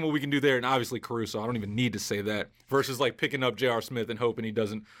 and seeing what we can do there. And obviously Caruso, I don't even need to say that, versus like picking up J.R. Smith and hoping he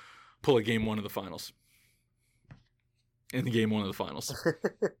doesn't pull a game one of the finals. In the game one of the finals.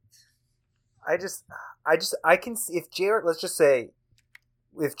 I can see if let's just say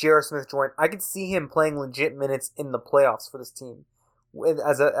if J.R. Smith joined, I could see him playing legit minutes in the playoffs for this team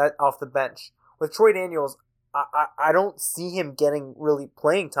off the bench. With Troy Daniels, I don't see him getting really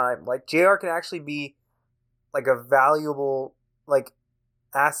playing time. Like JR can actually be like a valuable like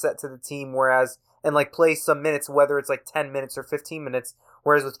asset to the team, and like play some minutes, whether it's like 10 minutes or 15 minutes.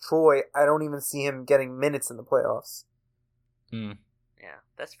 Whereas with Troy, I don't even see him getting minutes in the playoffs. Mm. Yeah,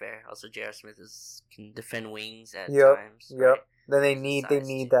 that's fair. Also, J.R. Smith can defend wings at times. Right? Yep. Then they need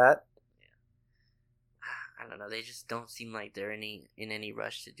that. Yeah. I don't know. They just don't seem like they're in any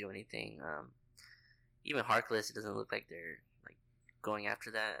rush to do anything. Even Harkless, it doesn't look like they're like going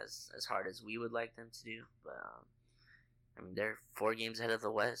after that as hard as we would like them to do. But I mean, they're 4 games ahead of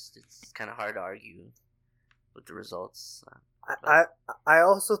the West. It's kind of hard to argue with the results. I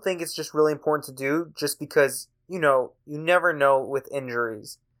also think it's just really important to do, just because you never know with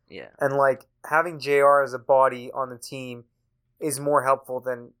injuries. Yeah. And like having JR as a body on the team is more helpful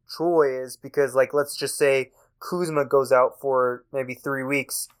than Troy is, because like let's just say Kuzma goes out for maybe 3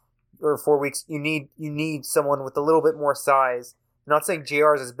 weeks or 4 weeks. You need someone with a little bit more size. I'm not saying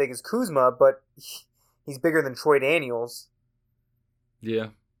JR is as big as Kuzma, but he's bigger than Troy Daniels. Yeah.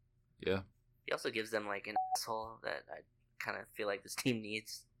 He also gives them like an asshole that I kind of feel like this team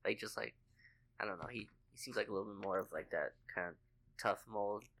needs. Like just like, I don't know, he seems like a little bit more of like that kind of tough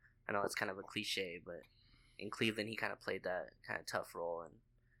mold. I know it's kind of a cliche, but in Cleveland he kind of played that kind of tough role, and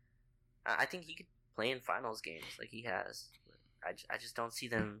I think he could play in finals games like he has. But I just don't see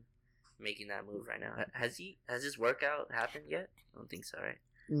them making that move right now. Has his workout happened yet? I don't think so, right?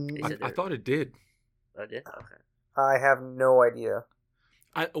 I thought it did. Oh, it did? Okay. I have no idea.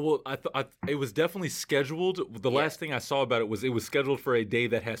 It was definitely scheduled. The last thing I saw about it was scheduled for a day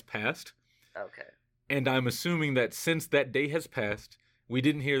that has passed. Okay. And I'm assuming that since that day has passed, we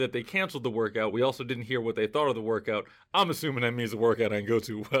didn't hear that they canceled the workout. We also didn't hear what they thought of the workout. I'm assuming that means the workout didn't go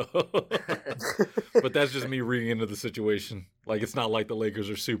too well. But that's just me reading into the situation. Like, it's not like the Lakers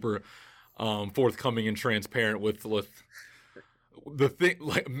are super forthcoming and transparent with the thing,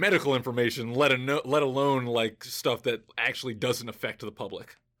 like medical information, let alone like stuff that actually doesn't affect the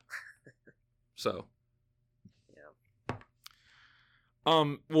public. So, yeah.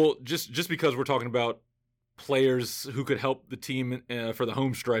 Well, just because we're talking about players who could help the team for the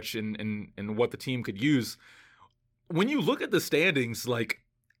home stretch and what the team could use, when you look at the standings, like,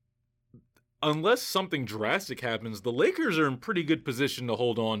 unless something drastic happens, the Lakers are in pretty good position to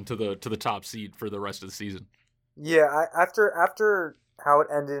hold on to the top seed for the rest of the season. Yeah, after how it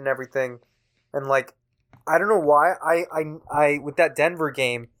ended and everything, and like, I don't know why I with that Denver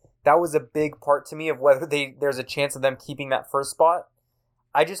game, that was a big part to me of whether there's a chance of them keeping that first spot.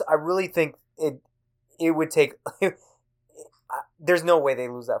 I really think it would take. There's no way they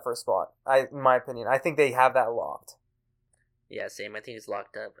lose that first spot. In my opinion, I think they have that locked. Yeah, same. I think it's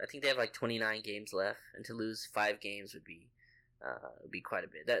locked up. I think they have like 29 games left, and to lose 5 games would be quite a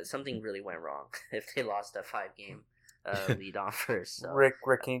bit. That something really went wrong if they lost a 5-game lead on first. So. Rick,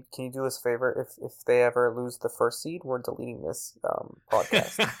 can you do us a favor? If they ever lose the first seed, we're deleting this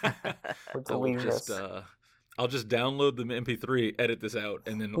podcast. We're deleting this. I'll just download the MP3, edit this out,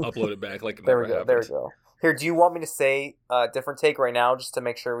 and then upload it back like it there never we go. happened. There we go. Here, do you want me to say a different take right now, just to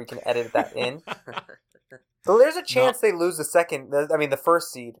make sure we can edit that in? So there's a chance they lose the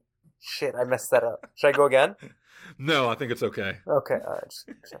first seed. Shit, I messed that up. Should I go again? No, I think it's okay. Okay, all right. Just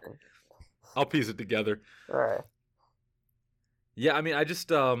checking. I'll piece it together. All right. Yeah, I mean, I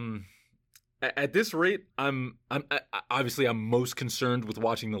just at this rate, I'm obviously I'm most concerned with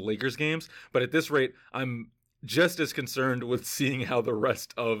watching the Lakers games, but at this rate, I'm just as concerned with seeing how the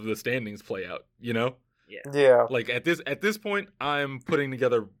rest of the standings play out. You know? Yeah. Like at this point, I'm putting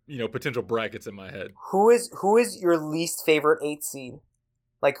together potential brackets in my head. Who is your least favorite 8 seed?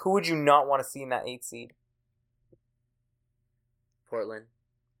 Like, who would you not want to see in that 8 seed? Portland.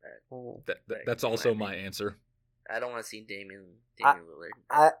 That's also my answer. I don't want to see Damian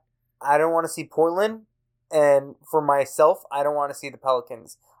Lillard. I don't want to see Portland, and for myself, I don't want to see the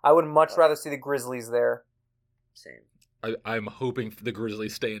Pelicans. I would much rather see the Grizzlies there. Same. I'm hoping the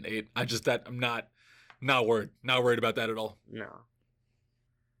Grizzlies stay in 8. I'm not worried about that at all. No.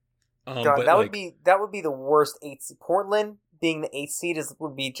 God, that would be the worst 8 seed. Portland being the 8th seed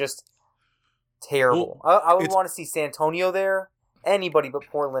would be just terrible. Well, I would want to see San Antonio there. Anybody but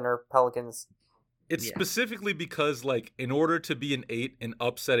Portland or Pelicans. It's specifically because, like, in order to be an 8 and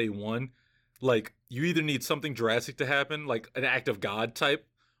upset a 1, like, you either need something drastic to happen, like an act of God type,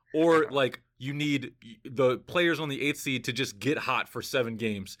 or like you need the players on the 8th seed to just get hot for 7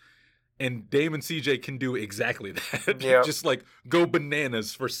 games. And Dame and CJ can do exactly that. Yep. Just like go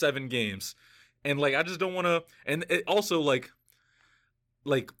bananas for 7 games. And like I just don't want to. And it also like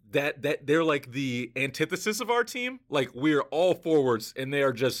that they're like the antithesis of our team. Like we are all forwards, and they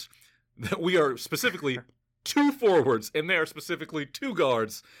are just we are specifically 2 forwards, and they are specifically 2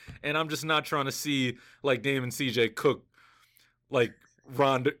 guards. And I'm just not trying to see like Dame and CJ cook like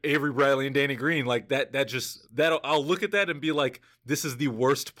Avery Bradley and Danny Green like that. I'll look at that and be like, this is the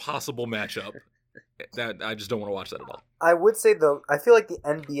worst possible matchup. That I just don't want to watch that at all. I would say though, I feel like the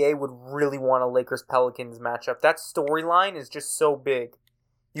NBA would really want a Lakers Pelicans matchup. That storyline is just so big.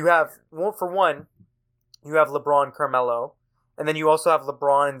 You have you have LeBron, Carmelo, and then you also have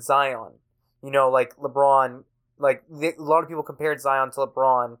LeBron and Zion. Like LeBron, like a lot of people compared Zion to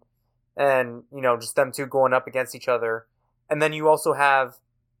LeBron, and just them two going up against each other. And then you also have,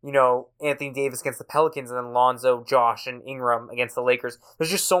 Anthony Davis against the Pelicans, and then Lonzo, Josh, and Ingram against the Lakers. There's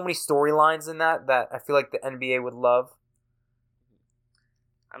just so many storylines in that I feel like the NBA would love.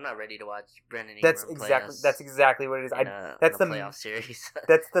 I'm not ready to watch Brandon Ingram That's exactly what it is. That's the playoff series.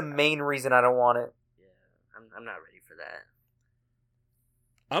 That's the main reason I don't want it. Yeah, I'm not ready for that.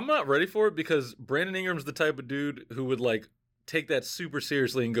 I'm not ready for it because Brandon Ingram's the type of dude who would like take that super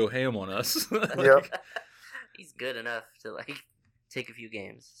seriously and go ham on us. Yep. He's good enough to like take a few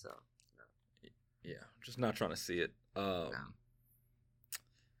games, so no. Yeah, I'm just not trying to see it. No.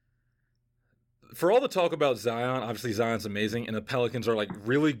 For all the talk about Zion, obviously Zion's amazing, and the Pelicans are like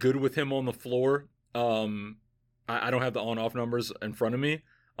really good with him on the floor. I don't have the on-off numbers in front of me.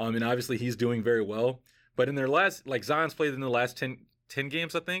 And obviously he's doing very well. But in their last, like Zion's played in the last 10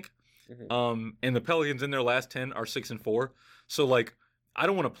 games, I think. And the Pelicans in their last 10 are 6-4. So like, I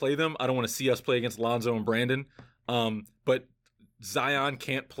don't want to play them. I don't want to see us play against Lonzo and Brandon. But Zion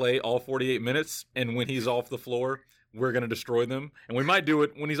can't play all 48 minutes, and when he's off the floor, we're gonna destroy them. And we might do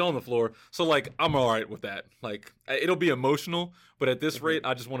it when he's on the floor. So like, I'm all right with that. Like, it'll be emotional, but at this rate,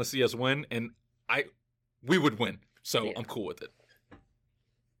 I just want to see us win, and we would win. So I'm cool with it.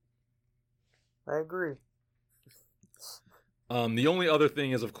 I agree. The only other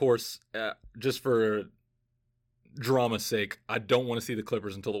thing is, of course, just for drama's sake, I don't want to see the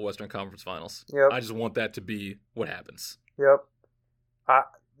Clippers until the Western Conference Finals. Yep. I just want that to be what happens. Yep.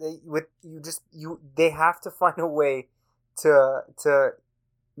 They have to find a way to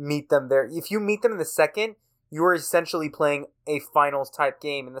meet them there. If you meet them in the second, you are essentially playing a finals type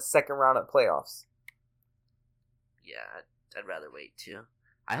game in the second round of playoffs. Yeah, I'd rather wait too.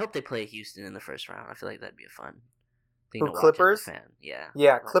 I hope they play Houston in the first round. I feel like that'd be a fun thing to watch Clippers? as a fan. Yeah.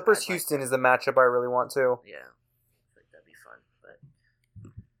 Yeah, Clippers Houston is the matchup I really want to. Yeah. I think that'd be fun. But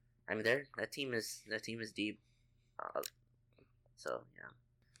I mean, that team is deep. So yeah,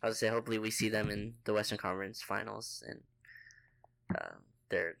 I would say hopefully we see them in the Western Conference Finals, and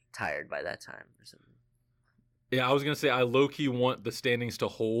they're tired by that time or something. Yeah, I was gonna say I low key want the standings to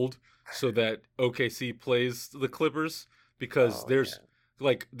hold so that OKC plays the Clippers, because there's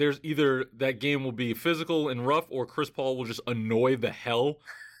either that game will be physical and rough, or Chris Paul will just annoy the hell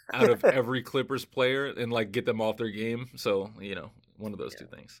out of every Clippers player and like get them off their game. So one of those two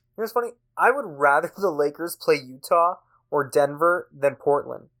things. You know what's funny? I would rather the Lakers play Utah or Denver than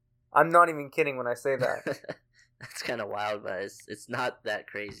Portland. I'm not even kidding when I say that. That's kind of wild, but it's not that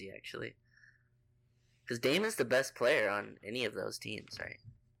crazy, actually. Because Dame is the best player on any of those teams, right?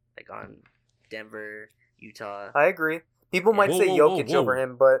 Like on Denver, Utah. I agree. People might say Jokic over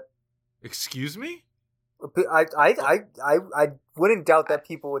him, but... Excuse me? I wouldn't doubt that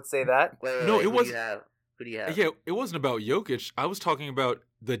people would say that. Wait, no, it who wasn't. Who do you have? Yeah, it wasn't about Jokic. I was talking about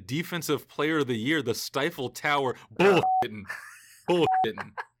the defensive player of the year, the Stifle Tower. Bullshitting.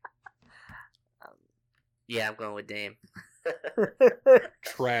 Bullshitting. Yeah, I'm going with Dame.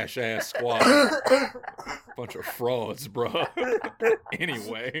 Trash ass squad. Bunch of frauds, bro.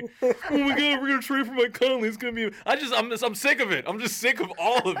 Anyway. Oh my god, we're gonna trade for Mike Conley. It's gonna be I'm sick of it. I'm just sick of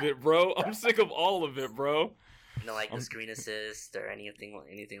all of it, bro. I'm sick of all of it, bro. Like the screen assist or anything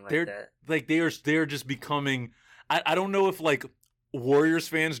like that. Like they're just becoming I don't know if like Warriors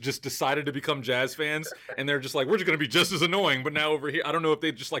fans just decided to become Jazz fans, and they're just like, we're just gonna be just as annoying, but now over here, I don't know if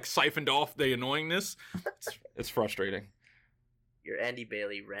they just like siphoned off the annoyingness. It's frustrating. Your Andy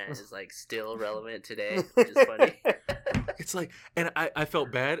Bailey rant is like still relevant today, which is funny. It's like, and I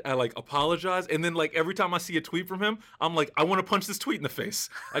felt bad. I like apologized, and then like every time I see a tweet from him, I'm like, I want to punch this tweet in the face.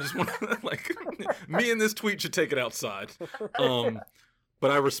 I just want to like, me and this tweet should take it outside.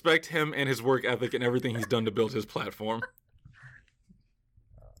 But I respect him and his work ethic and everything he's done to build his platform.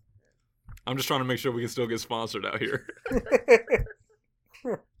 I'm just trying to make sure we can still get sponsored out here.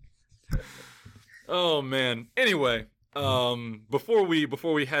 Oh man. Anyway, before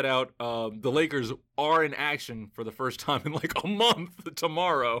we head out, the Lakers are in action for the first time in like a month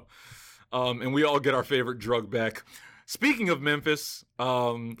tomorrow, and we all get our favorite drug back. Speaking of Memphis,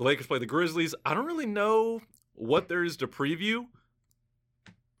 the Lakers play the Grizzlies. I don't really know what there is to preview.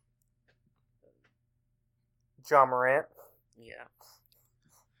 Ja Morant. Yeah.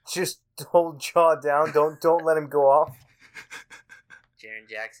 Just hold Ja down. Don't let him go off. Jaren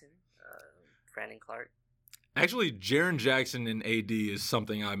Jackson, Brandon Clark. Actually, Jaren Jackson and AD is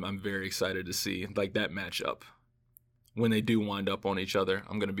something I'm very excited to see, like that matchup. When they do wind up on each other,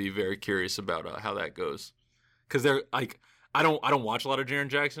 I'm going to be very curious about how that goes. Because they're like, I don't watch a lot of Jaren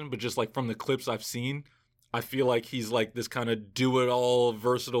Jackson, but just like from the clips I've seen, I feel like he's like this kind of do-it-all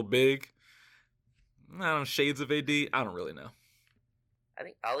versatile big. I don't know, shades of AD. I don't really know. I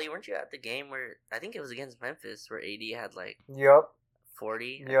think, Ali, weren't you at the game where, I think it was against Memphis, where AD had like Yep.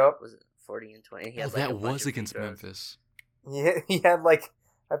 40? Yep. Was it 40 and 20? He Oh, had, that was against Memphis. Yeah, he had like,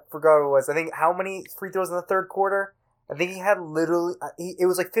 I forgot what it was. I think how many free throws in the third quarter? I think he had literally, it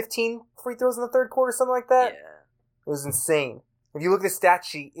was like 15 free throws in the third quarter, something like that. Yeah. It was insane. If you look at the stat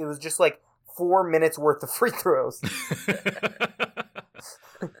sheet, it was just like 4 minutes worth of free throws.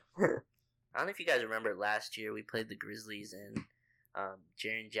 I don't know if you guys remember last year we played the Grizzlies and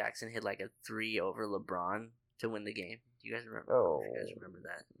Jaren Jackson hit like a 3 over LeBron to win the game. Do you guys remember? Oh. If you guys remember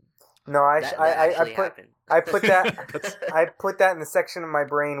that? No, I put happened. I put that in the section of my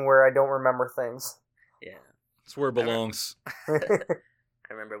brain wwhere I don't remember things. Yeah. It's where it belongs. I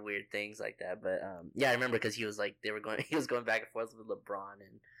remember weird things like that, but yeah, I remember because he was like he was going back and forth with LeBron,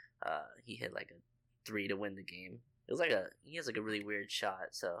 and he hit like a 3 to win the game. It was like he has like a really weird shot,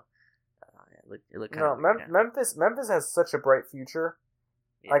 so It looked No, kind of Memphis has such a bright future.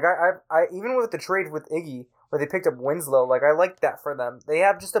 Yeah. Like I even with the trade with Iggy, where they picked up Winslow, like I like that for them. They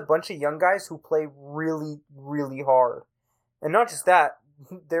have just a bunch of young guys who play really, really hard, and not just that,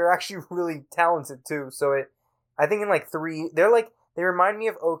 they're actually really talented too. So I think in like they remind me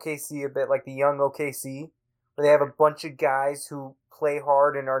of OKC a bit, like the young OKC, where they have a bunch of guys who play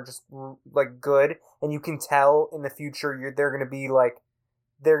hard and are just like good, and you can tell in the future they're gonna be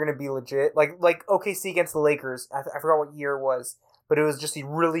legit. Like OKC against the Lakers. I forgot what year it was, but it was just a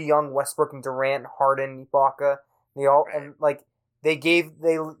really young Westbrook and Durant, Harden, Ibaka. They all and like they gave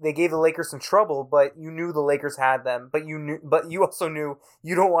the Lakers some trouble, but you knew the Lakers had them. But you also knew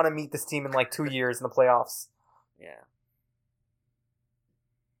you don't want to meet this team in like 2 years in the playoffs. Yeah.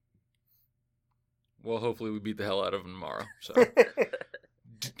 Well, hopefully we beat the hell out of them tomorrow. So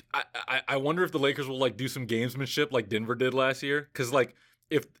I wonder if the Lakers will like do some gamesmanship like Denver did last year, because like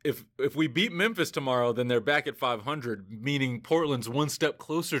if we beat Memphis tomorrow, then they're back at 500, meaning Portland's one step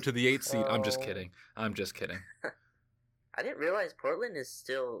closer to the 8th seed. I'm just kidding. I didn't realize Portland is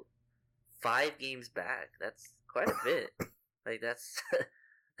still 5 games back. That's quite a bit. Like that's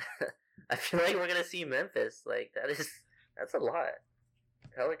I feel like we're gonna see Memphis. Like that's a lot.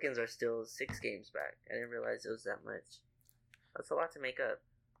 Pelicans are still 6 games back. I didn't realize it was that much. That's a lot to make up.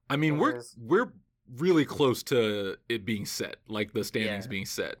 I mean, we're really close to it being set, like the standings being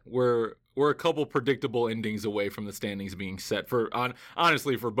set. We're a couple predictable endings away from the standings being set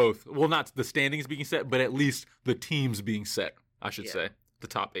honestly for both. Well, not the standings being set, but at least the teams being set, I should say. The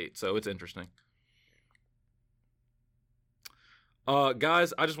top 8. So it's interesting.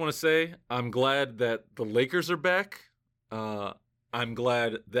 Guys, I just want to say I'm glad that the Lakers are back. I'm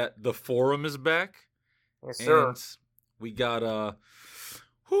glad that the Forum is back. Yes, sir. And we got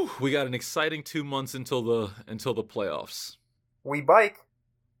an exciting 2 months until the playoffs. We bike.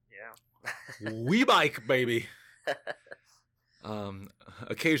 Yeah. We bike, baby.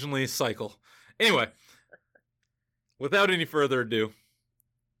 Occasionally cycle. Anyway, without any further ado,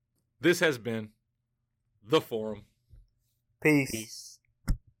 this has been the Forum. Peace. Peace.